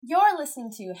You're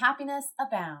listening to Happiness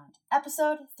Abound,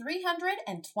 episode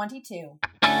 322.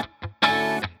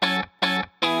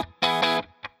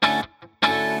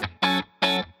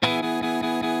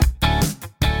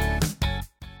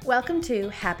 Welcome to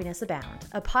Happiness Abound,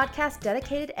 a podcast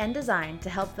dedicated and designed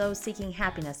to help those seeking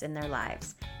happiness in their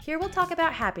lives. Here we'll talk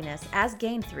about happiness as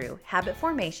gained through habit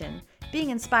formation,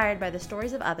 being inspired by the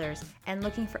stories of others, and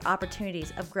looking for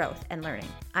opportunities of growth and learning.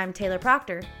 I'm Taylor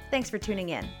Proctor. Thanks for tuning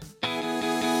in.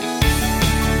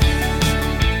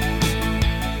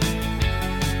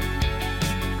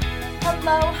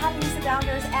 Hello, Happiness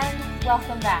Abounders, and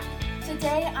welcome back.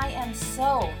 Today, I am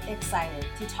so excited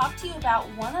to talk to you about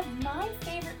one of my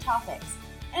favorite topics.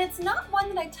 And it's not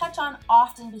one that I touch on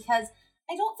often because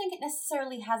I don't think it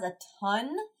necessarily has a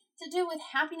ton to do with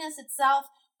happiness itself,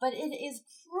 but it is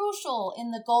crucial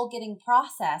in the goal-getting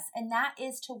process, and that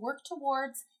is to work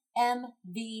towards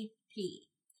MVP.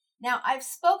 Now, I've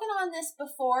spoken on this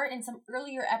before in some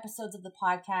earlier episodes of the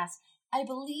podcast, I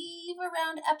believe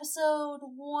around episode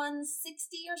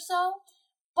 160 or so,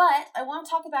 but I want to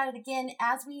talk about it again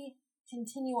as we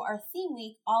continue our theme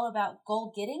week all about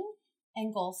goal getting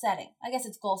and goal setting. I guess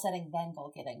it's goal setting then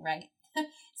goal getting, right?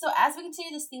 So as we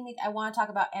continue this theme week, I want to talk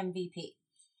about MVP.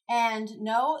 And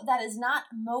no, that is not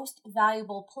most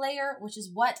valuable player, which is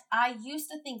what I used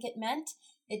to think it meant.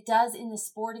 It does in the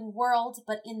sporting world,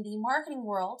 but in the marketing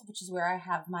world, which is where I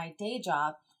have my day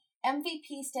job,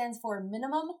 MVP stands for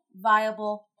minimum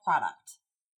viable product.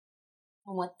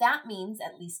 And what that means,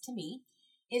 at least to me,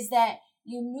 is that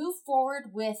you move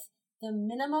forward with the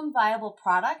minimum viable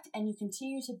product and you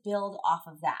continue to build off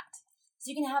of that.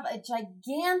 So you can have a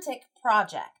gigantic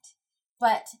project,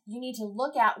 but you need to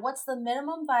look at what's the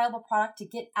minimum viable product to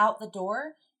get out the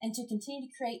door and to continue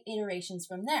to create iterations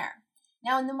from there.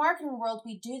 Now, in the marketing world,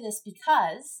 we do this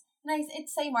because, and I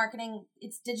say marketing,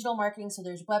 it's digital marketing, so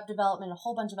there's web development, a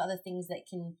whole bunch of other things that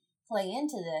can play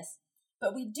into this.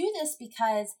 But we do this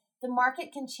because the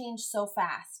market can change so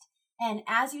fast. And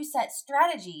as you set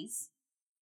strategies,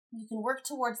 you can work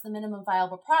towards the minimum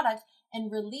viable product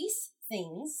and release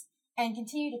things and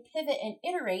continue to pivot and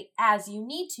iterate as you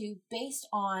need to based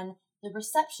on the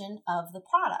reception of the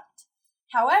product.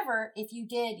 However, if you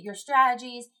did your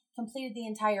strategies, completed the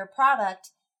entire product,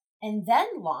 and then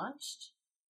launched,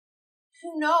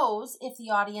 who knows if the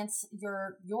audience,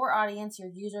 your audience, your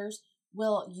users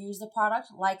will use the product,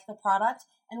 like the product,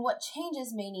 and what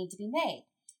changes may need to be made.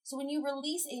 So when you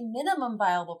release a minimum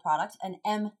viable product, an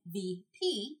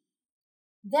MVP,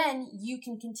 then you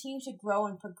can continue to grow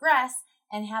and progress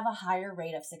and have a higher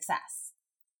rate of success.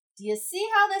 Do you see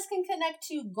how this can connect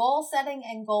to goal setting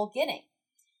and goal getting?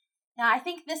 Now, I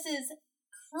think this is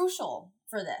crucial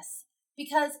for this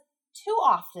because too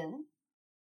often,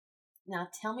 now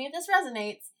tell me if this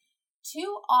resonates,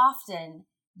 too often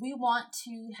we want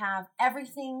to have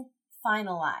everything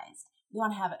finalized. We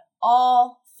want to have it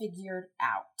all figured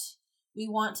out. We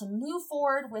want to move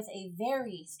forward with a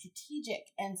very strategic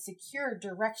and secure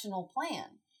directional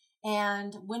plan.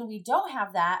 And when we don't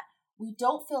have that, we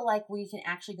don't feel like we can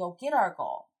actually go get our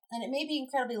goal. And it may be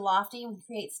incredibly lofty and we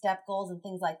create step goals and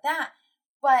things like that,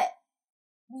 but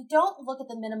we don't look at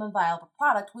the minimum viable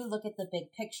product, we look at the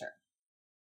big picture,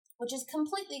 which is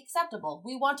completely acceptable.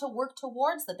 We want to work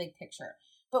towards the big picture.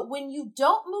 But when you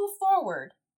don't move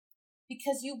forward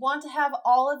because you want to have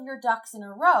all of your ducks in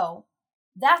a row,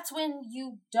 that's when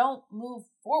you don't move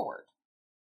forward.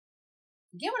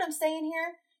 You get what I'm saying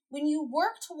here? When you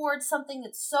work towards something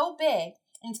that's so big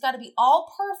and it's got to be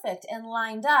all perfect and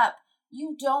lined up,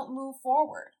 you don't move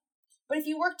forward. But if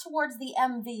you work towards the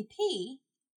MVP,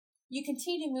 you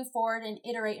continue to move forward and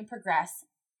iterate and progress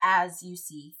as you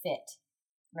see fit,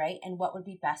 right? And what would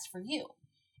be best for you.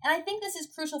 And I think this is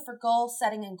crucial for goal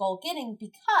setting and goal getting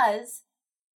because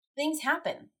things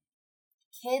happen.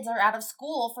 Kids are out of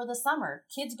school for the summer.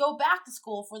 Kids go back to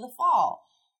school for the fall.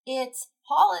 It's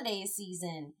holiday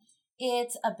season.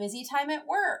 It's a busy time at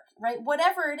work, right?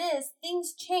 Whatever it is,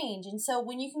 things change. And so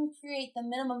when you can create the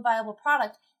minimum viable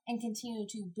product and continue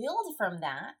to build from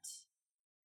that,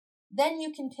 then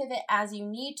you can pivot as you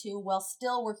need to while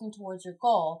still working towards your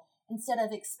goal instead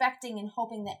of expecting and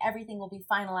hoping that everything will be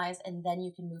finalized and then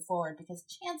you can move forward. Because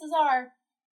chances are,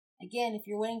 again, if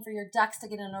you're waiting for your ducks to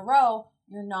get in a row,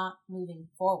 you're not moving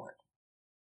forward.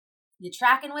 You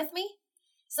tracking with me?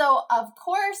 So, of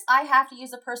course, I have to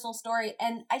use a personal story,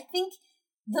 and I think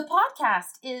the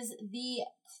podcast is the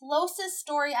closest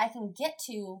story I can get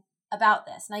to about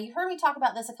this. Now, you heard me talk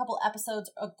about this a couple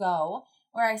episodes ago,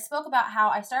 where I spoke about how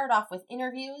I started off with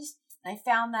interviews, and I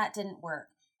found that didn't work.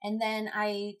 And then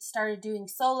I started doing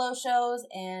solo shows,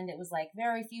 and it was like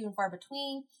very few and far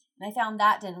between, and I found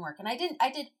that didn't work. And I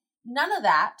did none of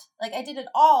that. Like I did it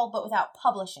all, but without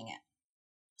publishing it.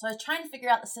 So I was trying to figure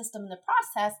out the system and the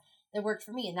process that worked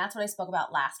for me. And that's what I spoke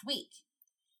about last week.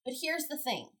 But here's the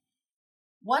thing.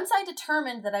 Once I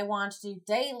determined that I wanted to do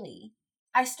daily,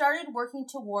 I started working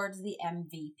towards the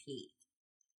MVP.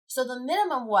 So the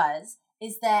minimum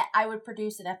is that I would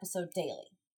produce an episode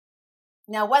daily.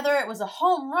 Now, whether it was a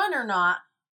home run or not,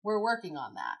 we're working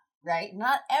on that, right?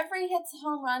 Not every hit's a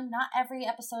home run. Not every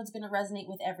episode is going to resonate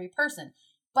with every person.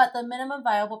 But the minimum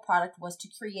viable product was to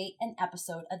create an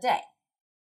episode a day.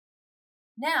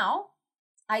 Now,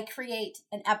 I create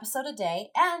an episode a day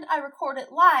and I record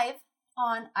it live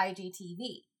on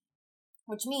IGTV,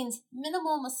 which means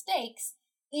minimal mistakes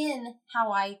in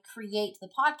how I create the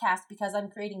podcast because I'm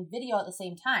creating video at the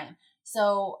same time.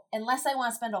 So unless I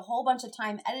want to spend a whole bunch of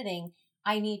time editing,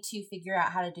 I need to figure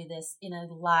out how to do this in a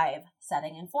live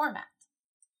setting and format.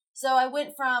 So I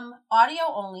went from audio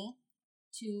only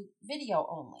to video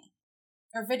only,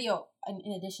 or video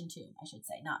in addition to, I should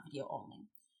say, not video only.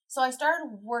 So I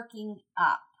started working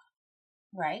up,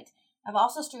 right? I've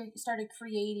also started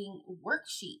creating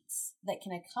worksheets that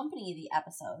can accompany the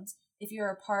episodes. If you're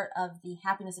a part of the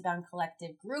Happiness Abound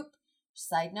Collective group,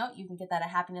 side note, you can get that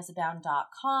at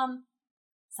happinessabound.com.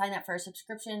 Sign up for a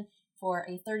subscription for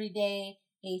a 30-day,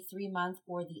 a 3-month,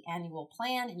 or the annual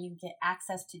plan, and you can get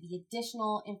access to the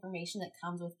additional information that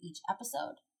comes with each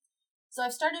episode. So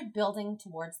I've started building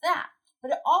towards that.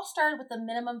 But it all started with the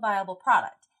minimum viable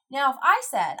product. Now, if I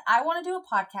said I want to do a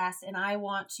podcast and I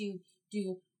want to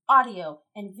do audio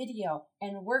and video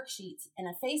and worksheets and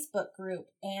a Facebook group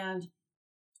and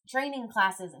training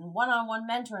classes and one-on-one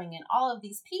mentoring and all of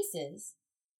these pieces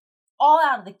all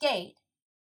out of the gate,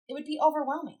 it would be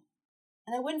overwhelming.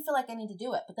 And I wouldn't feel like I need to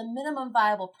do it. But the minimum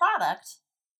viable product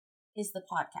is the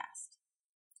podcast.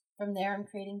 From there, I'm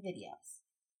creating videos.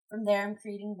 From there, I'm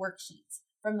creating worksheets.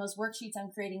 From those worksheets, I'm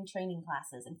creating training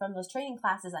classes. And from those training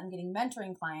classes, I'm getting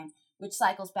mentoring clients, which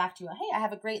cycles back to, hey, I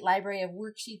have a great library of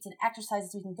worksheets and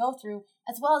exercises we can go through,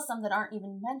 as well as some that aren't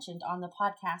even mentioned on the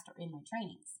podcast or in my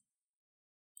trainings.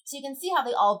 So you can see how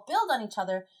they all build on each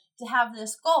other to have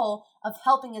this goal of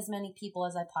helping as many people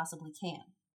as I possibly can.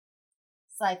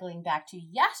 Cycling back to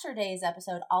yesterday's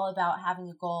episode, all about having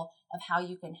a goal of how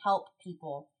you can help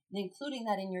people and including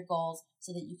that in your goals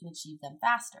so that you can achieve them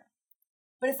faster.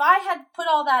 But if I had put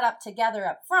all that up together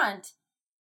up front,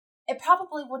 it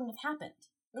probably wouldn't have happened.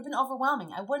 It would have been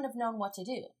overwhelming. I wouldn't have known what to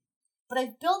do. But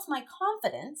I've built my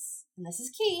confidence, and this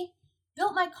is key,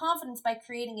 built my confidence by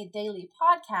creating a daily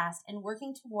podcast and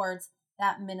working towards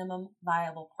that minimum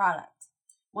viable product.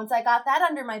 Once I got that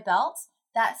under my belt,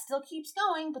 that still keeps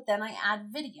going, but then I add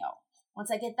video.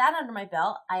 Once I get that under my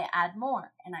belt, I add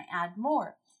more and I add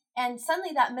more. And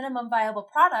suddenly that minimum viable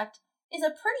product is a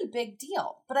pretty big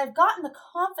deal, but I've gotten the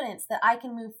confidence that I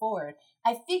can move forward.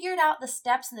 I figured out the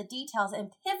steps and the details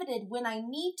and pivoted when I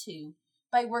need to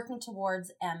by working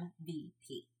towards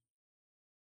MVP.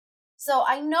 So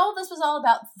I know this was all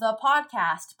about the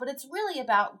podcast, but it's really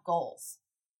about goals.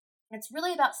 It's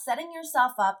really about setting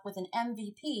yourself up with an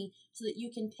MVP so that you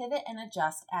can pivot and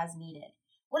adjust as needed.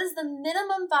 What is the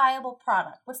minimum viable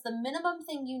product? What's the minimum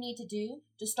thing you need to do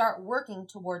to start working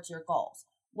towards your goals?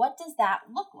 What does that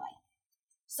look like?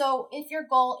 So if your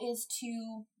goal is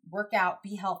to work out,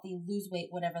 be healthy, lose weight,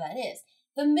 whatever that is,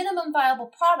 the minimum viable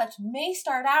product may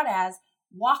start out as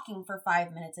walking for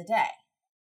 5 minutes a day.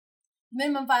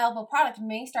 Minimum viable product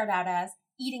may start out as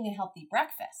eating a healthy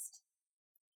breakfast.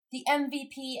 The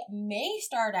MVP may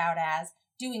start out as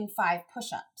doing 5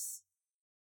 push-ups.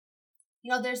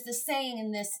 You know, there's this saying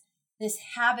in this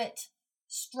habit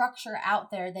structure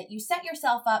out there that you set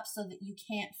yourself up so that you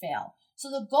can't fail. So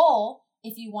the goal,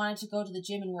 if you wanted to go to the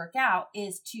gym and work out,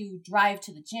 is to drive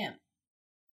to the gym.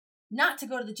 Not to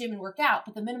go to the gym and work out,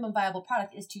 but the minimum viable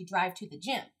product is to drive to the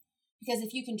gym. Because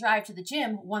if you can drive to the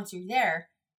gym, once you're there,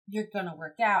 you're going to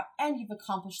work out and you've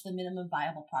accomplished the minimum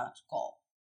viable product goal.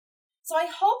 So I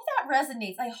hope that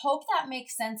resonates. I hope that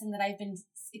makes sense and that I've been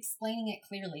explaining it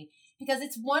clearly because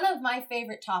it's one of my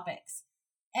favorite topics.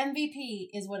 MVP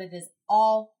is what it is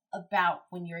all about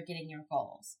when you're getting your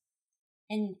goals.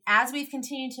 And as we've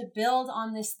continued to build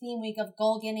on this theme week of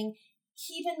goal getting,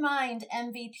 keep in mind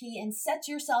MVP and set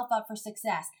yourself up for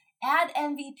success. Add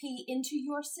MVP into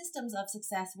your systems of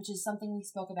success, which is something we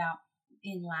spoke about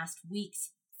in last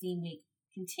week's theme week,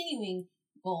 continuing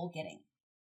goal getting.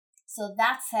 So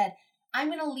that said, I'm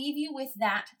going to leave you with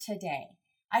that today.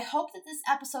 I hope that this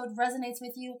episode resonates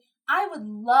with you. I would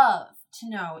love to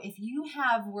know if you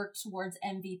have worked towards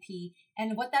MVP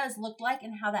and what that has looked like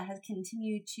and how that has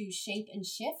continued to shape and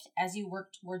shift as you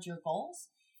work towards your goals.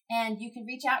 And you can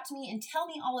reach out to me and tell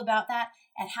me all about that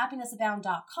at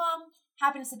happinessabound.com,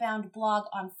 Happiness Abound blog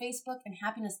on Facebook and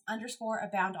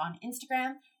happiness_abound on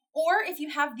Instagram. Or if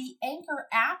you have the Anchor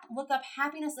app, look up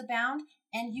Happiness Abound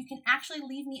and you can actually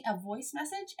leave me a voice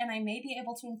message and I may be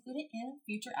able to include it in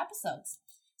future episodes.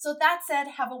 So that said,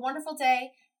 have a wonderful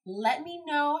day. Let me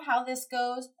know how this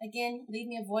goes. Again, leave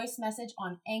me a voice message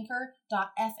on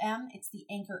anchor.fm. It's the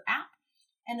Anchor app.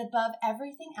 And above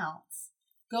everything else,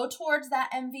 go towards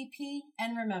that MVP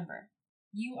and remember,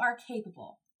 you are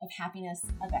capable of happiness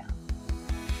abound.